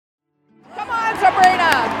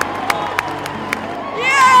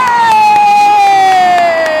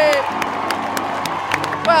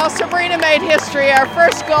made history, our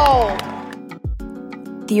first goal.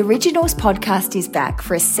 The Originals podcast is back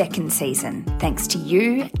for a second season, thanks to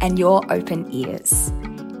you and your open ears.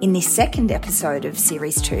 In this second episode of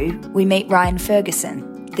Series 2, we meet Ryan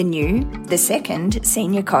Ferguson, the second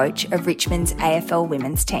senior coach of Richmond's AFL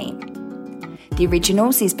women's team. The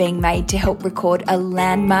Originals is being made to help record a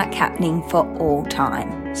landmark happening for all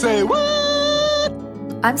time. Say what?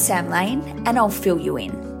 I'm Sam Lane, and I'll fill you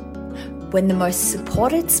in. When the most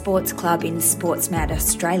supported sports club in Sportsmat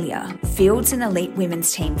Australia fields an elite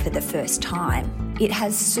women's team for the first time, it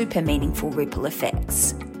has super meaningful ripple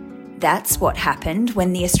effects. That's what happened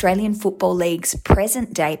when the Australian Football League's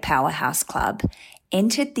present-day powerhouse club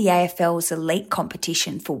entered the AFL's elite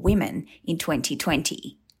competition for women in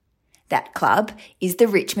 2020. That club is the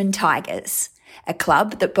Richmond Tigers, a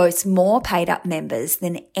club that boasts more paid-up members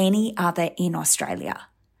than any other in Australia.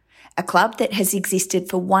 A club that has existed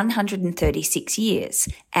for 136 years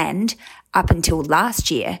and, up until last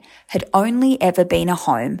year, had only ever been a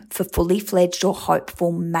home for fully fledged or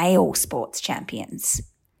hopeful male sports champions.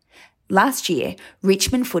 Last year,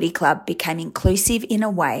 Richmond Footy Club became inclusive in a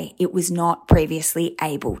way it was not previously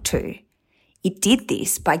able to. It did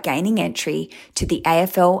this by gaining entry to the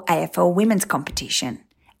AFL women's competition.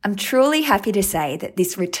 I'm truly happy to say that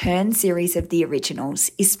this return series of the Originals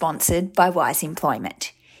is sponsored by Wise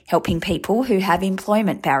Employment, helping people who have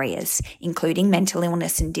employment barriers, including mental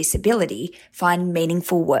illness and disability, find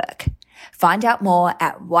meaningful work. Find out more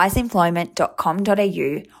at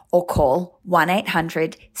wiseemployment.com.au or call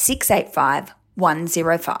 1800 685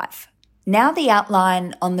 105. Now the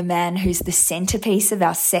outline on the man who's the centrepiece of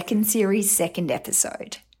our second series, second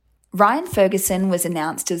episode. Ryan Ferguson was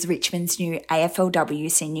announced as Richmond's new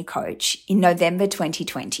AFLW senior coach in November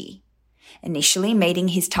 2020. Initially meeting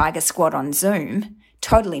his Tiger squad on Zoom,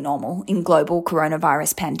 totally normal in global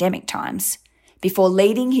coronavirus pandemic times, before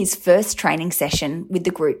leading his first training session with the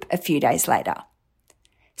group a few days later.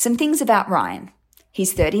 Some things about Ryan.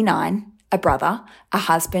 He's 39, a brother, a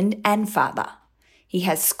husband and father. He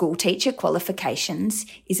has school teacher qualifications,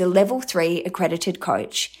 is a level 3 accredited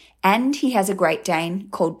coach, and he has a Great Dane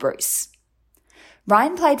called Bruce.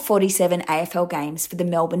 Ryan played 47 AFL games for the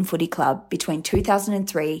Melbourne Footy Club between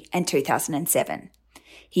 2003 and 2007.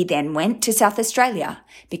 He then went to South Australia,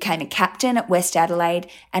 became a captain at West Adelaide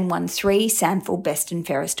and won 3 SANFL Best and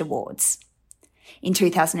Fairest awards. In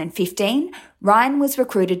 2015, Ryan was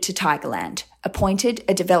recruited to Tigerland, appointed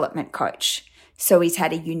a development coach. So he's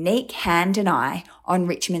had a unique hand and eye on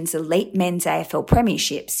Richmond's elite men's AFL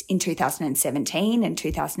premierships in 2017 and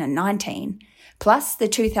 2019, plus the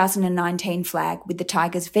 2019 flag with the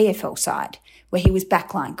Tigers VFL side, where he was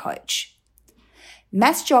backline coach.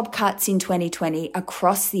 Mass job cuts in 2020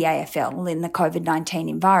 across the AFL in the COVID-19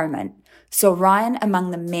 environment saw Ryan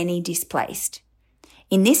among the many displaced.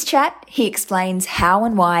 In this chat, he explains how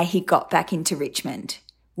and why he got back into Richmond,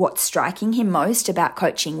 what's striking him most about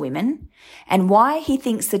coaching women, and why he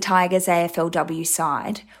thinks the Tigers AFLW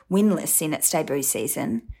side, winless in its debut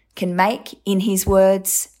season, can make, in his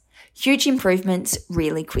words, huge improvements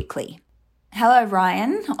really quickly. Hello,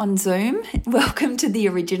 Ryan, on Zoom. Welcome to the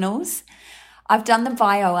Originals. I've done the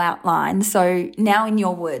bio outline, so now in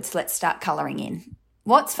your words, let's start colouring in.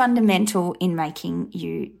 What's fundamental in making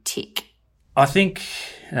you tick? I think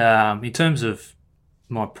in terms of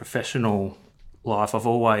my professional life, I've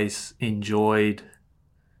always enjoyed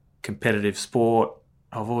competitive sport.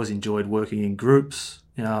 I've always enjoyed working in groups.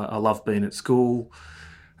 I love being at school.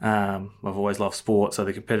 I've always loved sport, so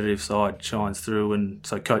the competitive side shines through, and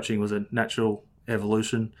so coaching was a natural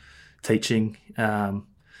evolution, teaching.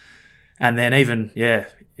 And then even,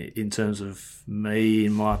 in terms of me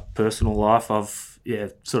in my personal life, I've,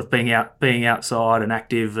 sort of being outside and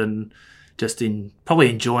active and just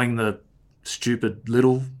probably enjoying the stupid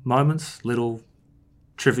little moments, little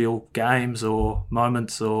trivial games or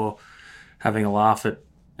moments, or having a laugh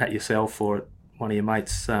at yourself or at one of your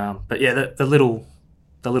mates. The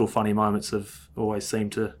little funny moments have always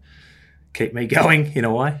seemed to keep me going in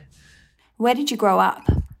a way. Where did you grow up?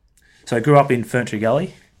 So I grew up in Ferntree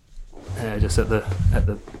Gully, just at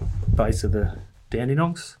the base of the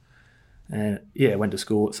Dandenongs. And went to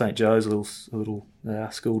school at St Joe's, a little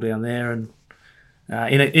school down there, and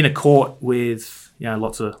in a court with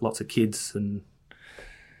lots of kids and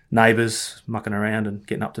neighbours mucking around and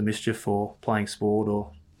getting up to mischief or playing sport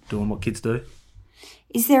or doing what kids do.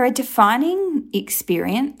 Is there a defining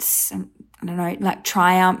experience, I don't know, like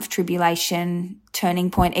triumph, tribulation,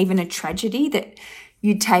 turning point, even a tragedy that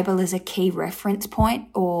you'd table as a key reference point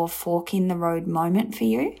or fork in the road moment for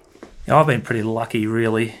you? I've been pretty lucky,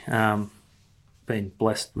 really. Been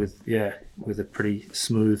blessed with a pretty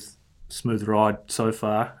smooth ride so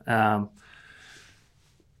far.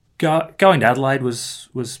 Going to Adelaide was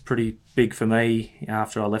pretty big for me.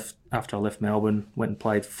 After I left Melbourne, went and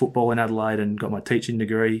played football in Adelaide and got my teaching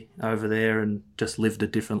degree over there, and just lived in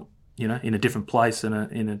a different place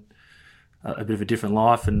and in a bit of a different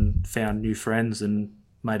life, and found new friends and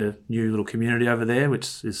made a new little community over there,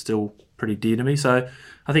 which is still pretty dear to me. So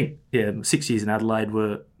I think 6 years in Adelaide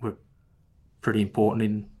were pretty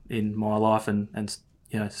important in my life, and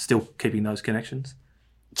still keeping those connections.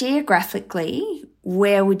 Geographically,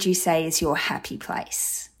 where would you say is your happy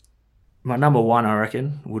place? My number one, I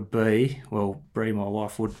reckon, would be, well, Bree, my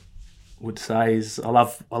wife, would say is I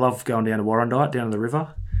love going down to Warrandyte, down to the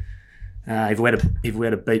river. If we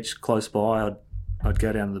had a beach close by, I'd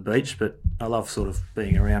go down to the beach, but I love sort of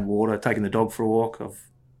being around water, taking the dog for a walk. I've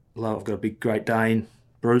got a big Great Dane,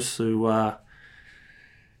 Bruce, who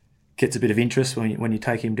gets a bit of interest when you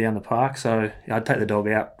take him down the park. So I'd take the dog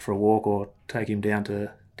out for a walk, or take him down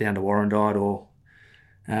to Warrandyte, or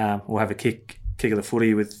have a kick of the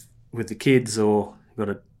footy with the kids, or got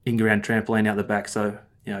an in-ground trampoline out the back. So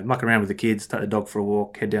muck around with the kids, take the dog for a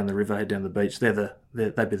walk, head down the river, head down the beach. They'd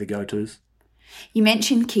be the go-tos. You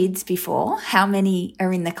mentioned kids before. How many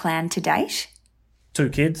are in the clan to date? 2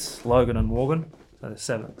 kids, Logan and Morgan.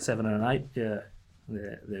 So 7 and 8. Yeah,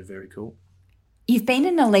 they're very cool. You've been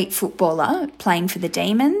an elite footballer playing for the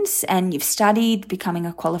Demons, and you've studied becoming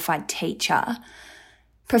a qualified teacher.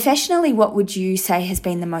 Professionally, what would you say has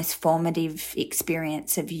been the most formative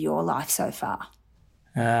experience of your life so far?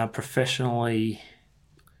 Professionally,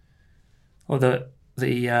 well,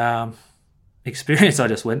 the experience I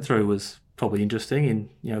just went through was probably interesting,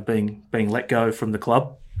 in being let go from the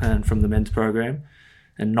club and from the men's program,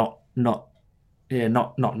 and not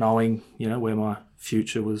knowing where my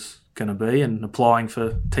future was going to be, and applying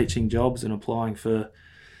for teaching jobs and applying for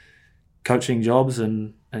coaching jobs,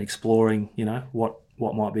 and exploring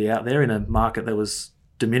what might be out there in a market that was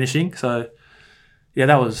diminishing. So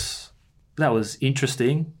that was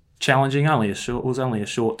interesting, challenging. It was only a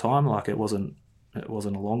short time. Like it wasn't a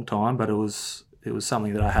long time, but it was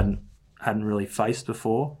something that I hadn't really faced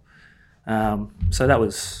before. So that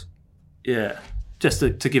was just to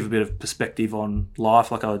give a bit of perspective on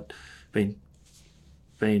life. Like I'd been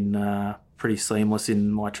pretty seamless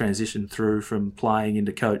in my transition through from playing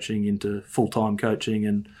into coaching into full-time coaching,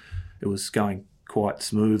 and it was going quite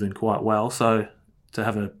smooth and quite well. So to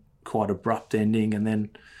have a quite abrupt ending, and then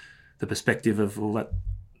the perspective of, well,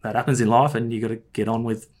 that happens in life, and you got to get on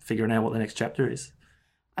with figuring out what the next chapter is.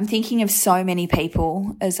 I'm thinking of so many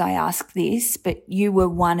people as I ask this, but you were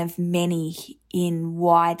one of many in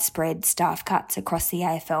widespread staff cuts across the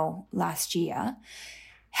AFL last year.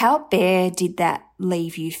 How bare did that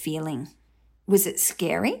leave you feeling? Was it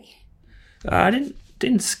scary? It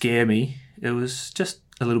didn't scare me. It was just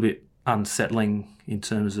a little bit unsettling in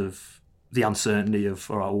terms of the uncertainty of,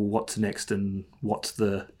 all right, well, what's next, and what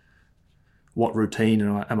routine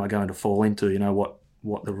am I going to fall into?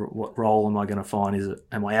 What role am I going to find?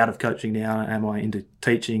 Am I out of coaching now? Am I into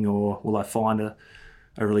teaching, or will I find a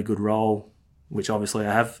really good role, which obviously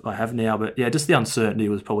I have now? But yeah, just the uncertainty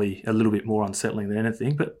was probably a little bit more unsettling than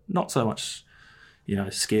anything, but not so much,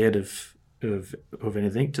 scared of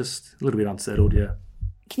anything, just a little bit unsettled, yeah.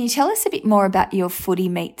 Can you tell us a bit more about your footy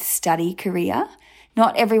meets study career?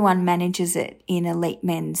 Not everyone manages it in elite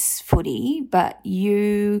men's footy, but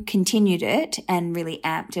you continued it and really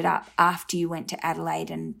amped it up after you went to Adelaide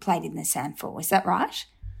and played in the Sandful. Is that right?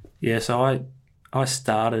 Yeah, so I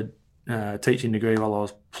started a teaching degree while I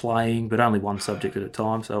was playing, but only one subject at a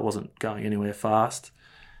time, so it wasn't going anywhere fast.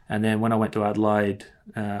 And then when I went to Adelaide,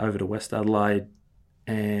 over to West Adelaide,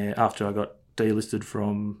 after I got delisted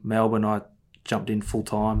from Melbourne, I jumped in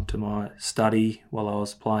full-time to my study while I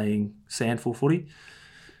was playing Sandful footy.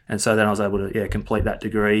 And so then I was able to complete that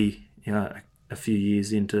degree a few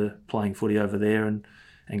years into playing footy over there, and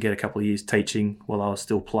get a couple of years teaching while I was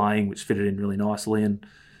still playing, which fitted in really nicely. And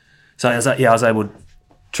so I was able to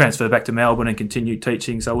transfer back to Melbourne and continue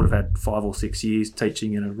teaching. So I would have had 5 or 6 years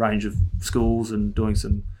teaching in a range of schools and doing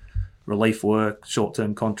some relief work,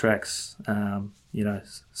 short-term contracts,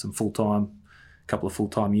 some full-time, couple of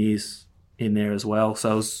full-time years in there as well.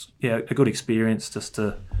 So it was a good experience just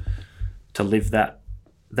to live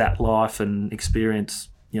that life and experience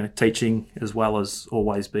teaching, as well as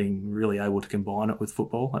always being really able to combine it with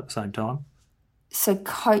football at the same time. So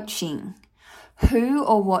coaching, who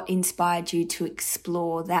or what inspired you to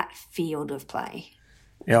explore that field of play?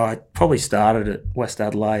 Yeah, I probably started at West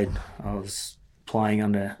Adelaide. I was playing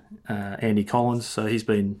under Andy Collins, so he's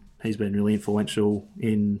been really influential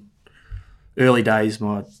in early days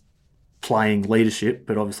my playing leadership,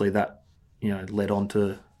 but obviously that led on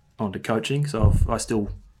to coaching. So I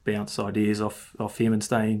still bounce ideas off him and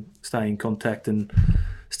stay in contact and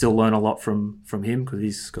still learn a lot from him, because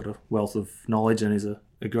he's got a wealth of knowledge and is a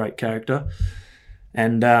great character.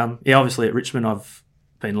 And obviously at Richmond I've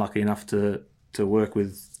been lucky enough to work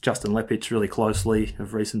with Justin Lepich really closely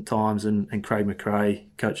of recent times, and Craig McRae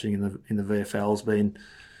coaching in the VFL has been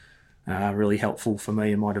really helpful for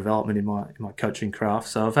me in my development in my coaching craft.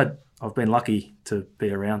 So I've been lucky to be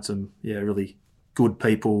around some really good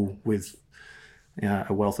people with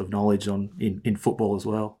a wealth of knowledge in football as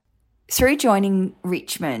well. Through joining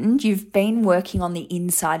Richmond, you've been working on the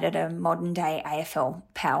inside at a modern-day AFL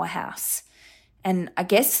powerhouse. And I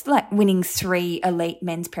guess like winning 3 elite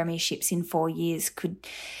men's premierships in 4 years could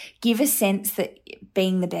give a sense that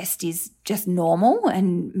being the best is just normal,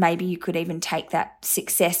 and maybe you could even take that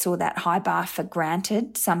success or that high bar for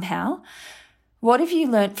granted somehow. What have you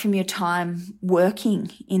learnt from your time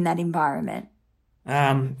working in that environment?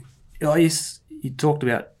 You talked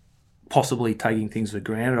about possibly taking things for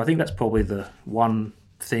granted. I think that's probably the one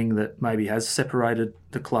thing that maybe has separated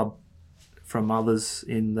the club from others,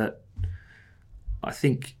 in that I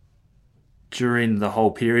think during the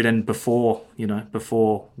whole period and before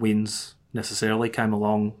wins necessarily came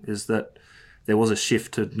along, is that there was a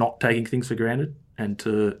shift to not taking things for granted and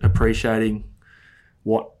to appreciating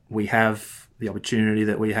what we have, the opportunity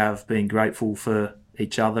that we have, being grateful for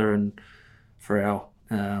each other and for our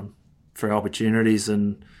opportunities.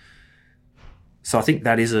 And so I think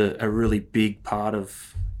that is a really big part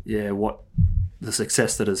of what the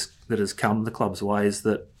success that has come the club's way, is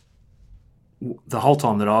that the whole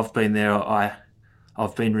time that I've been there,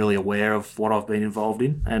 I've been really aware of what I've been involved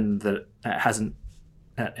in, and that it hasn't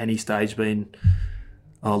at any stage been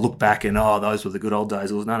look back and those were the good old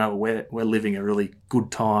days. It was no, we're living a really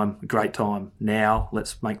good time, a great time now.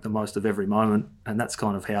 Let's make the most of every moment, and that's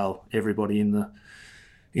kind of how everybody in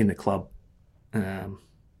the club,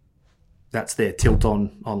 that's their tilt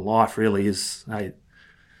on life really, is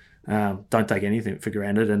don't take anything for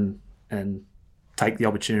granted and take the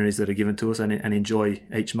opportunities that are given to us and enjoy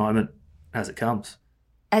each moment as it comes.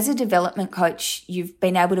 As a development coach, you've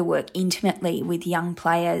been able to work intimately with young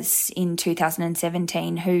players in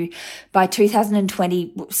 2017 who, by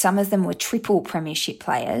 2020, some of them were triple premiership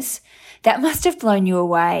players. That must have blown you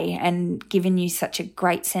away and given you such a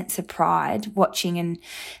great sense of pride watching and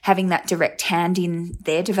having that direct hand in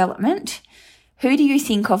their development. Who do you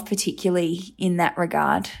think of particularly in that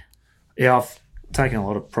regard? Yeah, I've taken a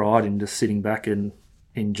lot of pride in just sitting back and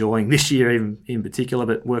enjoying this year in particular,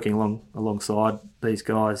 but working alongside these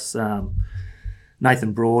guys.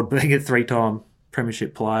 Nathan Broad being a 3-time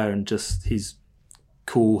premiership player, and just his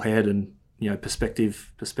cool head and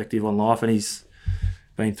perspective on life, and he's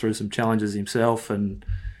been through some challenges himself. And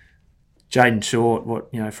Jaden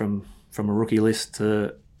Short, from a rookie list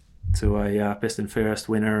to a best and fairest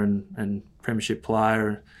winner and premiership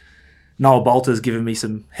player. Noel Bolter's given me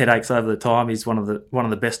some headaches over the time. He's one of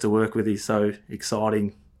the best to work with. He's so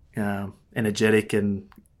exciting, energetic, and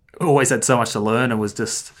always had so much to learn, and was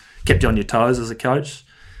just kept you on your toes as a coach.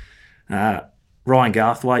 Ryan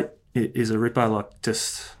Garthwaite is a ripper, like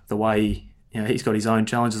just the way he's got his own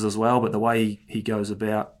challenges as well, but the way he goes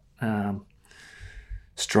about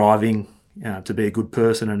striving to be a good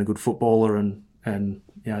person and a good footballer, and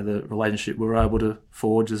the relationship we were able to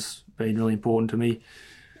forge has been really important to me.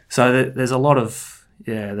 So there's a lot of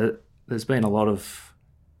there's been a lot of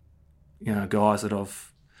guys that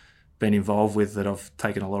I've been involved with that I've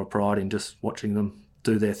taken a lot of pride in, just watching them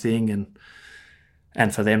do their thing,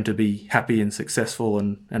 and for them to be happy and successful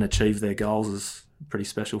and achieve their goals is pretty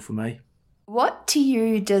special for me. What to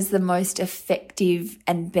you does the most effective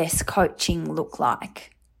and best coaching look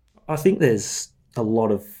like? I think there's a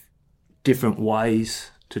lot of different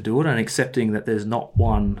ways to do it, and accepting that there's not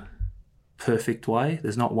one perfect way.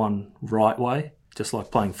 There's not one right way. Just like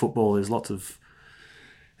playing football, there's lots of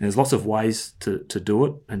ways to do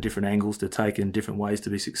it, and different angles to take, and different ways to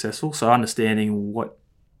be successful. So understanding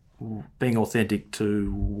being authentic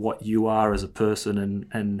to what you are as a person,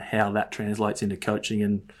 and how that translates into coaching,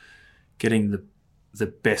 and getting the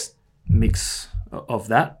best mix of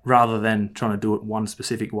that, rather than trying to do it one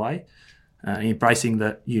specific way, embracing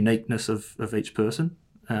the uniqueness of each person.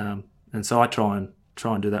 And so I try and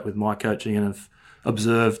do that with my coaching, and have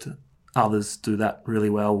observed others do that really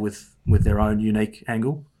well with their own unique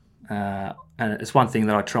angle. And it's one thing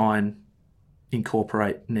that I try and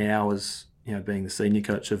incorporate now as being the senior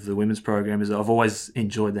coach of the women's program, is that I've always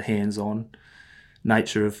enjoyed the hands-on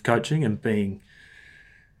nature of coaching, and being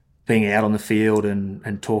out on the field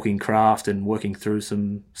and talking craft and working through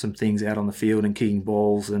some things out on the field, and kicking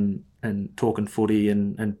balls and talking footy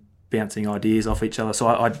and bouncing ideas off each other. So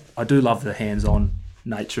I do love the hands-on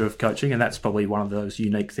nature of coaching, and that's probably one of those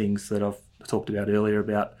unique things that I've talked about earlier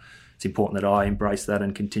about it's important that I embrace that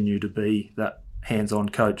and continue to be that hands-on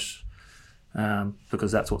coach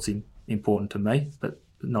because that's what's important to me, but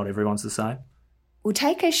not everyone's the same. We'll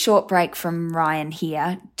take a short break from Ryan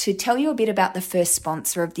here to tell you a bit about the first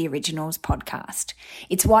sponsor of the Originals podcast.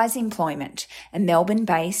 It's Wise Employment, a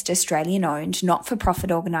Melbourne-based, Australian-owned,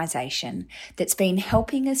 not-for-profit organisation that's been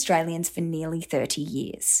helping Australians for nearly 30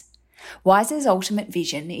 years. Wise's ultimate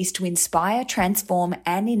vision is to inspire, transform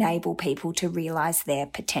and enable people to realise their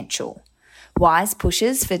potential. Wise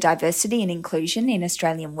pushes for diversity and inclusion in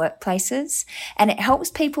Australian workplaces, and it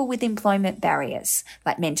helps people with employment barriers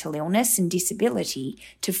like mental illness and disability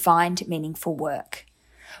to find meaningful work.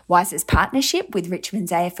 Wise's partnership with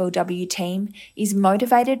Richmond's AFLW team is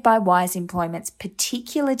motivated by Wise Employment's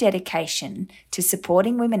particular dedication to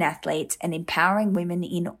supporting women athletes and empowering women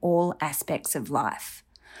in all aspects of life.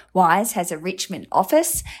 Wise has a Richmond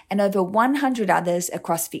office and over 100 others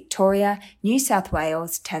across Victoria, New South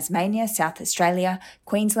Wales, Tasmania, South Australia,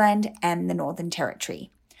 Queensland and the Northern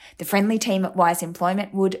Territory. The friendly team at Wise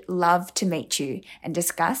Employment would love to meet you and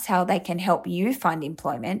discuss how they can help you find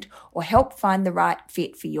employment or help find the right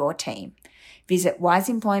fit for your team. Visit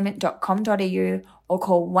wiseemployment.com.au or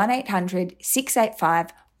call 1800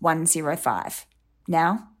 685 105.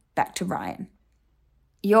 Now, back to Ryan.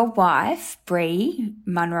 Your wife, Bree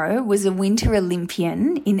Munro, was a Winter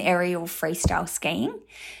Olympian in aerial freestyle skiing,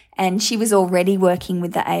 and she was already working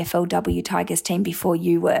with the AFLW Tigers team before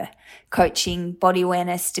you were, coaching body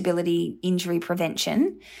awareness, stability, injury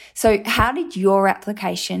prevention. So how did your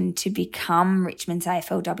application to become Richmond's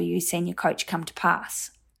AFLW senior coach come to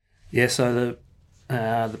pass? Yeah, so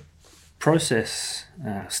the process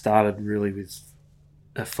started really with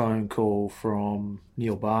a phone call from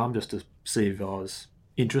Neil Balme just to see if I was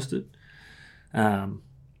interested, and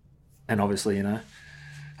obviously,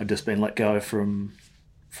 I'd just been let go from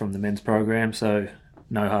the men's program, so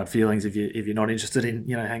no hard feelings if you're not interested in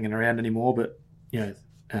hanging around anymore. But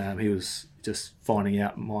he was just finding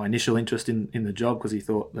out my initial interest in the job because he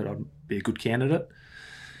thought that I'd be a good candidate,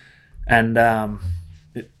 and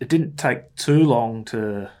it didn't take too long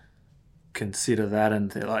to consider that,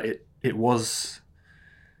 and it was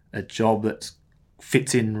a job that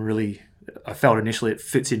fits in really. I felt initially it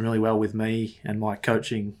fits in really well with me and my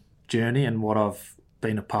coaching journey and what I've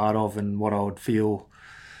been a part of and what I would feel,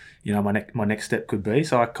 my next step could be.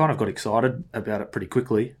 So I kind of got excited about it pretty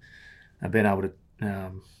quickly. I've been able to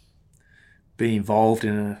be involved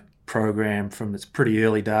in a program from its pretty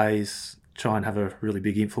early days, try and have a really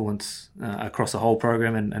big influence across the whole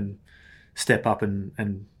program and step up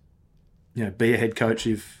and be a head coach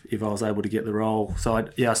if I was able to get the role. So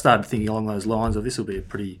I started thinking along those lines of this will be a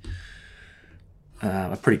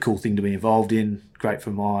pretty cool thing to be involved in, great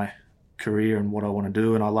for my career and what I want to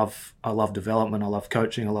do. And I love development, I love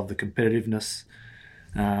coaching, I love the competitiveness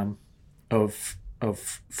of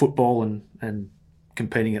football and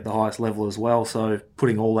competing at the highest level as well. So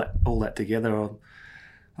putting all that together,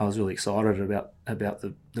 I was really excited about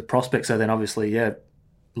the prospect. So then obviously,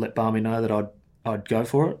 let Balme know that I'd go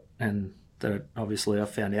for it, and that obviously I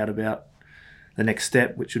found out about the next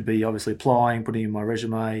step, which would be obviously applying, putting in my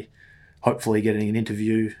resume, hopefully getting an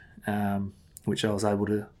interview, which I was able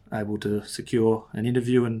to secure an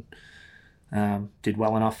interview and did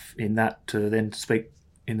well enough in that to then speak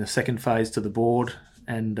in the second phase to the board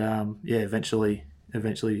and eventually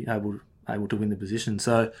able to win the position.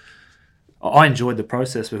 So I enjoyed the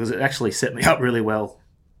process because it actually set me up really well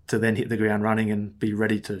to then hit the ground running and be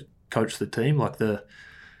ready to coach the team, like the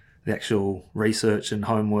actual research and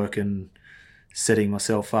homework and setting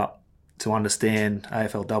myself up to understand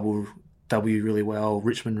AFLW really well,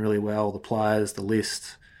 Richmond really well, the players, the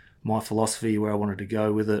list, my philosophy, where I wanted to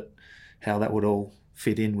go with it, how that would all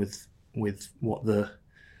fit in with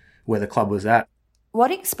where the club was at.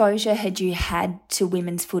 What exposure had you had to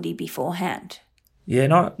women's footy beforehand? Yeah,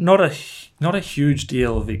 not a huge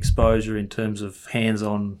deal of exposure in terms of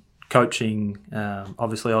hands-on coaching.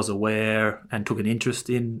 Obviously, I was aware and took an interest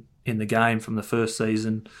in the game from the first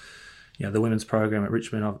season. The women's program at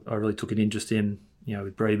Richmond, I really took an interest in.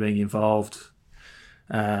 With Bree being involved,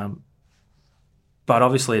 but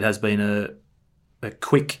obviously it has been a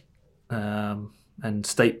quick and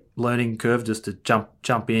steep learning curve just to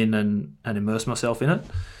jump in and immerse myself in it.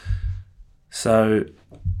 So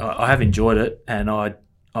I have enjoyed it, and I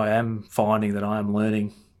am finding that I am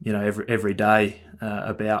learning, every day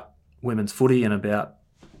about women's footy and about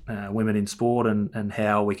women in sport and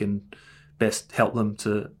how we can best help them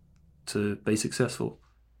to be successful.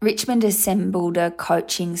 Richmond assembled a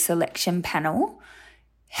coaching selection panel.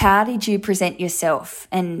 How did you present yourself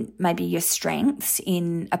and maybe your strengths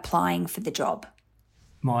in applying for the job?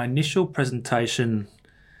 My initial presentation,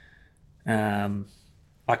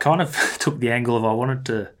 I kind of took the angle of I wanted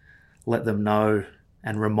to let them know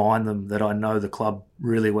and remind them that I know the club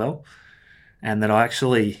really well and that I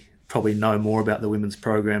actually probably know more about the women's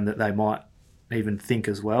program that they might even think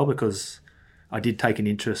as well, because I did take an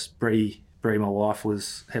interest. Bree, my wife,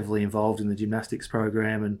 was heavily involved in the gymnastics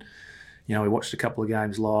program, and we watched a couple of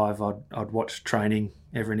games live. I'd watch training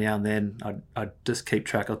every now and then. I'd just keep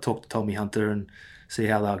track. I'd talk to Tommy Hunter and see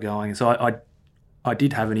how they were going. So I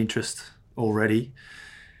did have an interest already,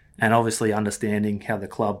 and obviously understanding how the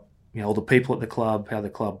club, all the people at the club, how the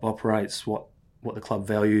club operates, what the club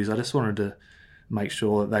values. I just wanted to make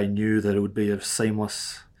sure that they knew that it would be a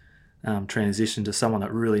seamless transition to someone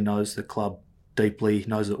that really knows the club deeply,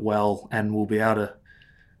 knows it well, and will be able to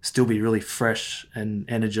still be really fresh and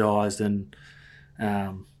energised and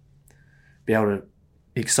be able to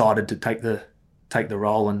excited to take the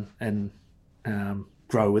role and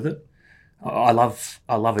grow with it. I love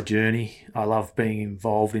a journey. I love being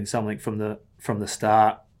involved in something from the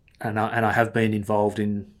start, and I have been involved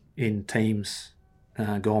in teams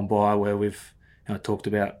gone by where we've talked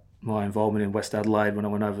about my involvement in West Adelaide. When I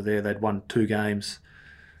went over there, they'd won 2 games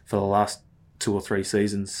for the last 2 or 3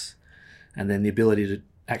 seasons, and then the ability to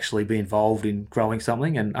actually be involved in growing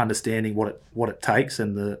something and understanding what it takes,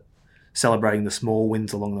 and celebrating the small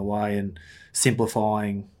wins along the way, and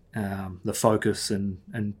simplifying the focus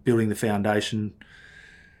and building the foundation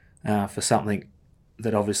for something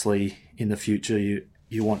that obviously in the future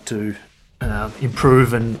you want to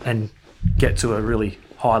improve and get to a really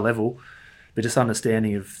high level. But just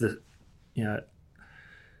understanding of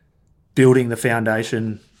building the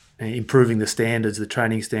foundation, improving the standards, the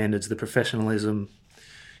training standards, the professionalism,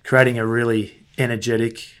 creating a really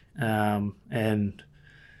energetic and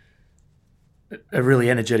a really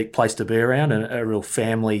energetic place to be around, and a real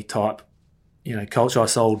family type, culture. I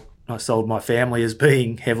sold my family as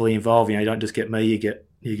being heavily involved. You don't just get me, you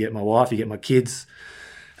get my wife, you get my kids.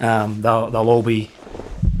 They'll all be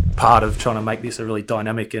part of trying to make this a really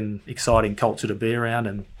dynamic and exciting culture to be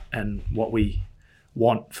around, and what we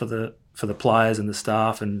want for the players and the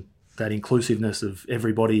staff, and that inclusiveness of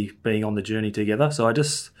everybody being on the journey together. So I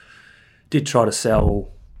just did try to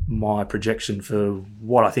sell my projection for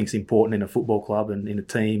what I think is important in a football club and in a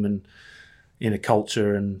team and in a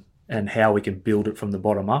culture, and how we can build it from the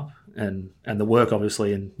bottom up, and the work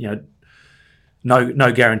obviously, and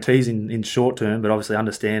no guarantees in short term, but obviously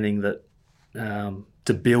understanding that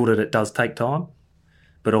to build it does take time,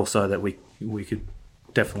 but also that we could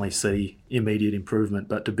definitely see immediate improvement,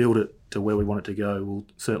 but to build it to where we want it to go will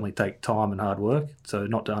certainly take time and hard work, so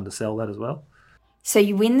not to undersell that as well. So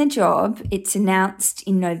you win the job, it's announced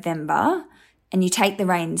in November, and you take the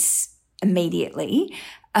reins immediately.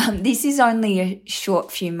 This is only a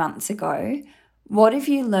short few months ago. What have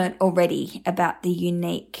you learnt already about the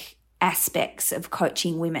unique aspects of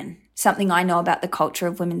coaching women? Something I know about the culture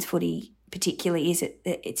of women's footy particularly is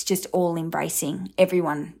it's just all embracing.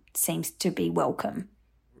 Everyone seems to be welcome.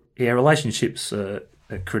 Yeah, relationships are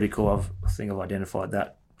critical. I think I've identified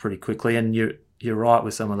that pretty quickly, and you're right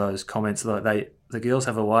with some of those comments. Like the girls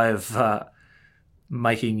have a way of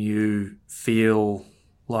making you feel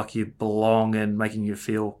like you belong and making you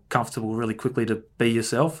feel comfortable really quickly to be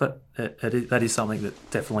yourself. That is something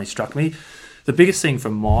that definitely struck me. The biggest thing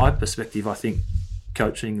from my perspective, I think,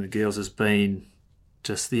 coaching the girls has been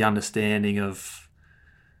just the understanding of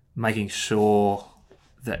making sure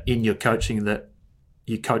that in your coaching that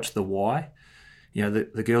you coach the why.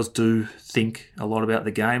 The girls do think a lot about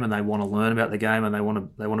the game, and they want to learn about the game, and they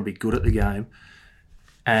want to be good at the game,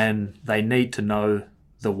 and they need to know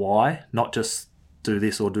the why, not just do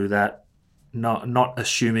this or do that, not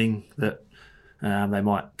assuming that they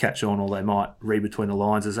might catch on or they might read between the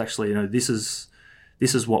lines. Is actually, this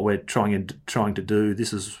is what we're trying to do.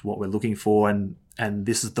 This is what we're looking for, and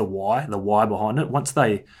this is the why behind it. Once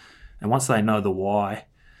they know the why,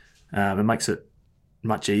 it makes it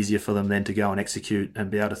much easier for them then to go and execute and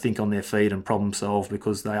be able to think on their feet and problem solve,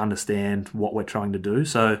 because they understand what we're trying to do.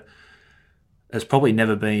 So it's probably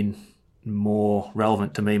never been more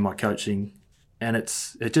relevant to me, my coaching, and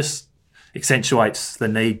it just accentuates the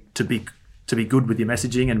need to be good with your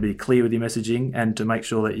messaging and be clear with your messaging, and to make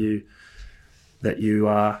sure that you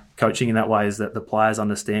are coaching in that way, is that the players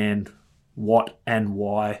understand what and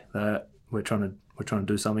why we're trying to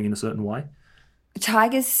do something in a certain way.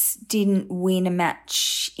 Tigers didn't win a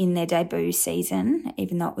match in their debut season,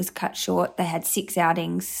 even though it was cut short. They had 6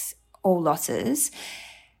 outings, all losses.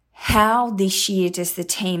 How this year does the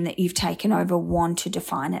team that you've taken over want to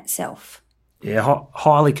define itself? Yeah,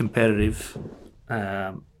 highly competitive,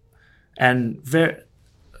 and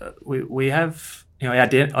we have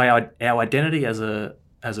our identity as a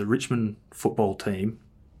Richmond football team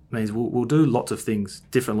means we'll do lots of things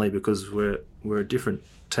differently because we're a different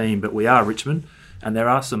team, but we are Richmond, and there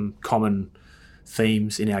are some common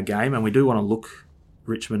themes in our game, and we do want to look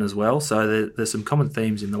Richmond as well. So there's some common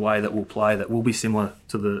themes in the way that we'll play that will be similar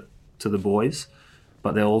to the boys,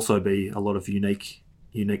 but there'll also be a lot of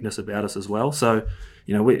uniqueness about us as well. So,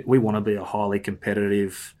 we want to be a highly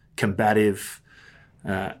competitive, combative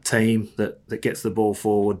team that gets the ball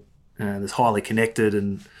forward, that's highly connected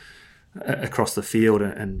and across the field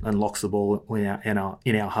and locks the ball in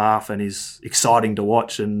our half and is exciting to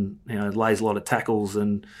watch and lays a lot of tackles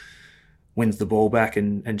and wins the ball back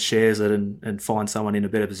and shares it and finds someone in a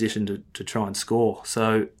better position to try and score.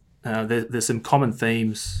 So there's some common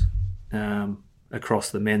themes across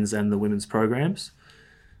the men's and the women's programs.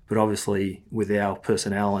 But obviously, with our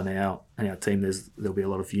personnel and our team, there'll be a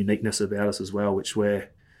lot of uniqueness about us as well. Which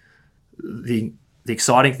the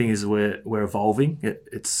exciting thing is we're evolving.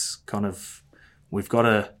 It's kind of we've got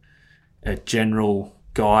a general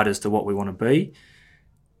guide as to what we want to be,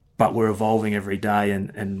 but we're evolving every day,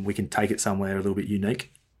 and we can take it somewhere a little bit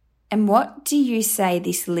unique. And what do you say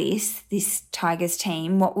this Tigers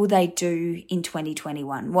team, what will they do in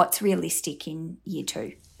 2021? What's realistic in year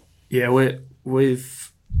 2? Yeah, we're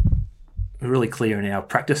really clear in our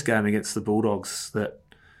practice game against the Bulldogs that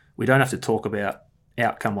we don't have to talk about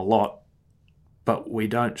outcome a lot, but we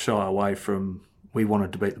don't shy away from we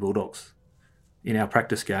wanted to beat the Bulldogs. In our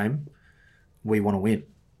practice game, we want to win.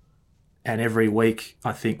 And every week,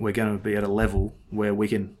 I think we're going to be at a level where we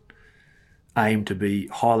can aim to be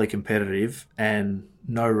highly competitive, and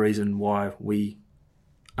no reason why we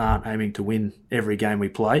aren't aiming to win every game we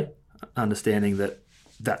play, understanding that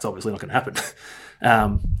that's obviously not going to happen.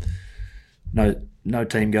 No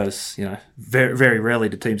team goes, very, very rarely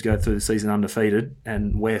do teams go through the season undefeated,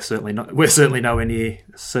 and we're certainly nowhere near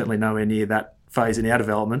that phase in our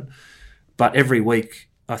development. But every week,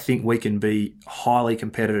 I think we can be highly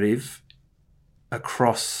competitive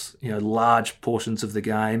across large portions of the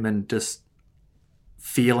game, and just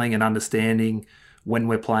feeling and understanding when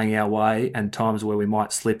we're playing our way and times where we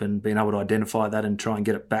might slip, and being able to identify that and try and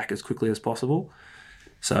get it back as quickly as possible.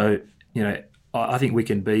 So, I think we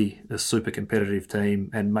can be a super competitive team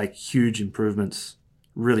and make huge improvements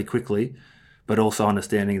really quickly, but also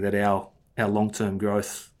understanding that our long-term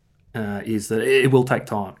growth is that it will take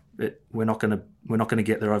time. We're not going to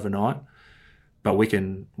get there overnight, but we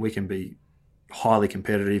can be highly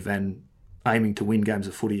competitive and aiming to win games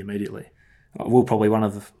of footy immediately. We're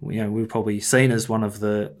probably seen as one of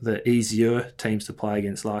the easier teams to play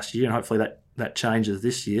against last year, and hopefully that changes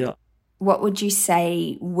this year. What would you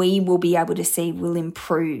say we will be able to see will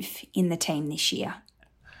improve in the team this year?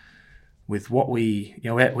 With what we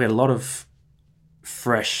had a lot of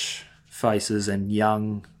fresh faces and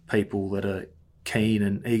young people that are keen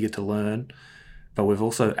and eager to learn, but we've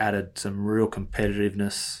also added some real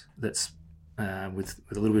competitiveness that's with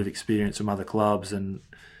a little bit of experience from other clubs and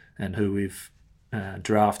who we've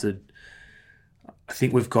drafted. I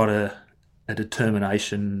think we've got a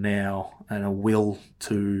determination now and a will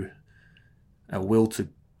to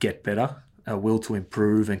get better, a will to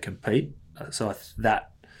improve and compete. So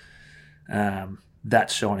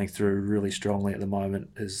that's shining through really strongly at the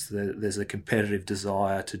moment. There's a competitive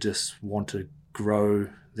desire to just want to grow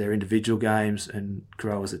their individual games and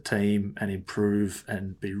grow as a team and improve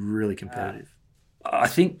and be really competitive. I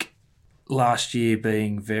think last year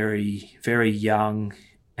being very, very young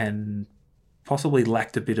and possibly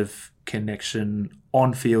lacked a bit of connection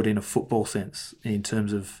on field in a football sense, in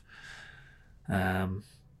terms of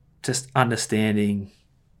just understanding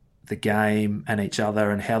the game and each other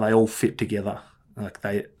and how they all fit together. Like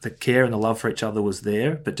the care and the love for each other was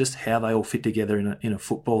there, but just how they all fit together in a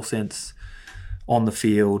football sense on the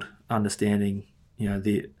field, understanding a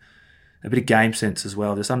bit of game sense as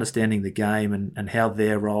well, just understanding the game and how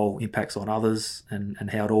their role impacts on others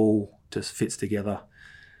and how it all just fits together.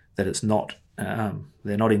 That it's not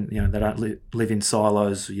they're not in they don't live in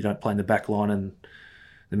silos. You don't play in the back line and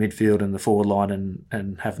the midfield and the forward line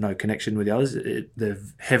and have no connection with the others. They're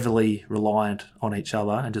heavily reliant on each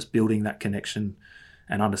other and just building that connection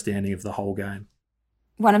and understanding of the whole game.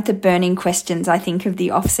 One of the burning questions, I think, of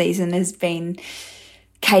the off-season has been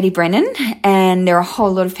Katie Brennan, and there are a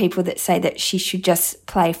whole lot of people that say that she should just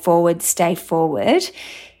play forward, stay forward.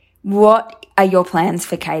 What are your plans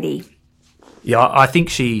for Katie? Yeah, I think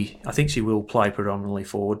she will play predominantly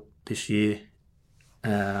forward this year,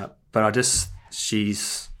 but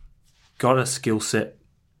she's got a skill set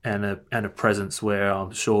and a presence where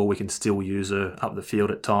I'm sure we can still use her up the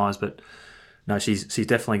field at times. But no, she's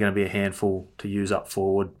definitely going to be a handful to use up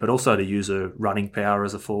forward, but also to use her running power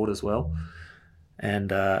as a forward as well.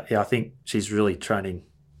 And I think she's really training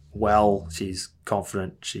well. She's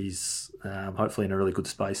confident. She's hopefully in a really good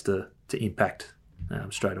space to impact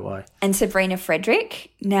straight away. And Sabrina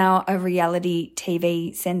Frederick, now a reality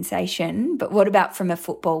TV sensation, but what about from a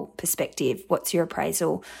football perspective? What's your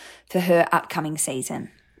appraisal for her upcoming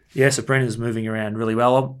season? Yeah, Sabrina's moving around really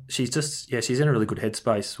well. She's in a really good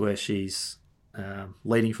headspace where she's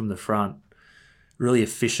leading from the front, really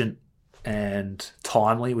efficient and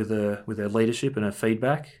timely with her leadership and her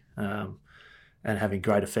feedback, and having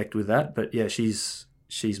great effect with that. But yeah, she's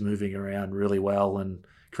moving around really well and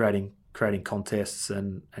creating contests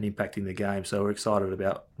and impacting the game. So we're excited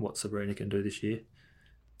about what Sabrina can do this year.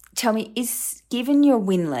 Tell me, given you're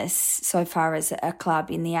winless so far as a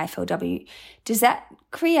club in the AFLW, does that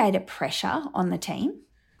create a pressure on the team?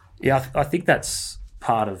 Yeah, I think that's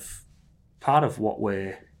part of what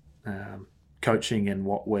we're coaching and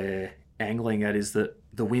what we're angling at, is that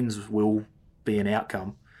the wins will be an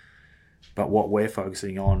outcome, but what we're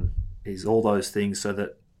focusing on is all those things, so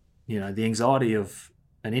that the anxiety of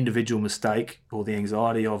an individual mistake or the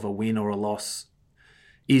anxiety of a win or a loss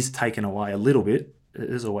is taken away a little bit.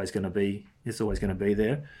 It's always going to be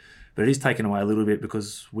there, but it is taken away a little bit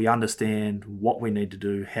because we understand what we need to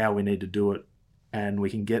do, how we need to do it, and we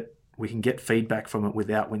can get feedback from it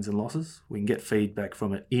without wins and losses. We can get feedback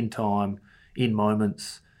from it in time, in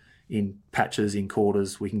moments, in patches, in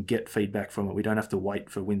quarters. We can get feedback from it. We don't have to wait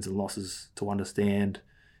for wins and losses to understand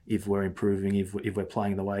if we're improving, if we're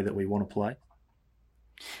playing the way that we want to play.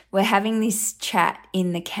 We're having this chat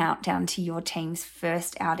in the countdown to your team's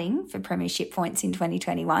first outing for premiership points in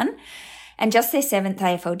 2021 and just their 7th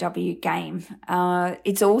AFLW game.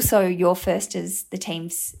 It's also your first as the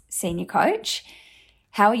team's senior coach.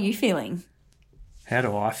 How are you feeling? How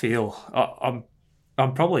do I feel?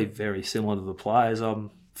 I'm probably very similar to the players.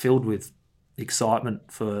 I'm filled with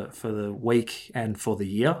excitement for the week and for the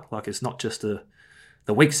year. Like, it's not just the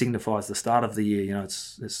week signifies the start of the year.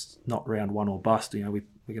 It's not round one or bust.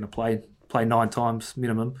 We're going to play 9 times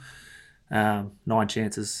minimum, 9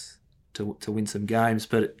 chances to win some games.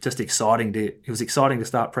 But it was exciting to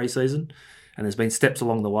start pre-season, and there's been steps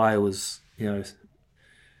along the way. It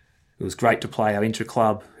was great to play our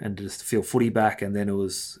intra-club and just feel footy back, and then it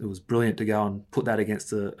was brilliant to go and put that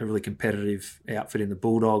against a really competitive outfit in the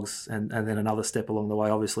Bulldogs, and then another step along the way,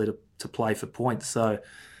 obviously, to play for points. So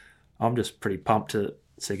I'm just pretty pumped to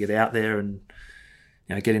get out there and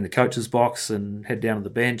get in the coach's box and head down to the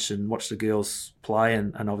bench and watch the girls play,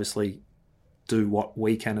 and obviously do what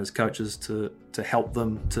we can as coaches to help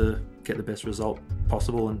them to get the best result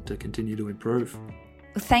possible and to continue to improve.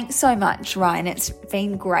 Thanks so much, Ryan. It's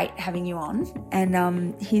been great having you on,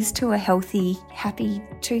 and here's to a healthy, happy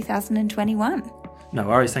 2021. No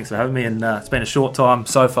worries. Thanks for having me. And it's been a short time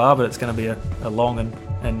so far, but it's going to be a long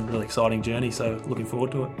and really exciting journey. So looking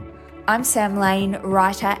forward to it. I'm Sam Lane,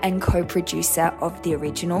 writer and co-producer of The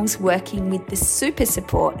Originals, working with the super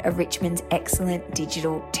support of Richmond's excellent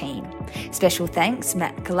digital team. Special thanks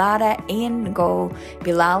Matt Gallarda, Ian Ngol,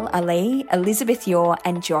 Bilal Ali, Elizabeth Yor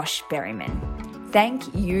and Josh Berryman.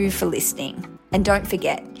 Thank you for listening. And don't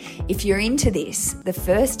forget, if you're into this, the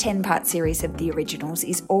first 10-part series of The Originals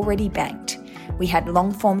is already banked. We had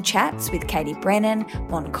long-form chats with Katie Brennan,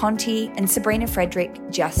 Mon Conti and Sabrina Frederick,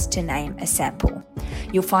 just to name a sample.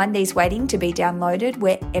 You'll find these waiting to be downloaded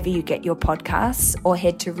wherever you get your podcasts, or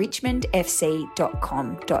head to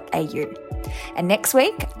richmondfc.com.au. And next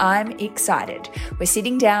week, I'm excited. We're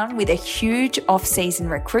sitting down with a huge off-season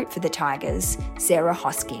recruit for the Tigers, Sarah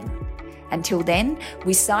Hosking. Until then,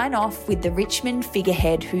 we sign off with the Richmond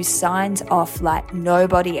figurehead who signs off like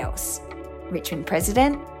nobody else. Richmond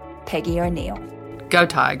President, Peggy O'Neill. Go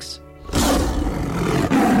Tigers.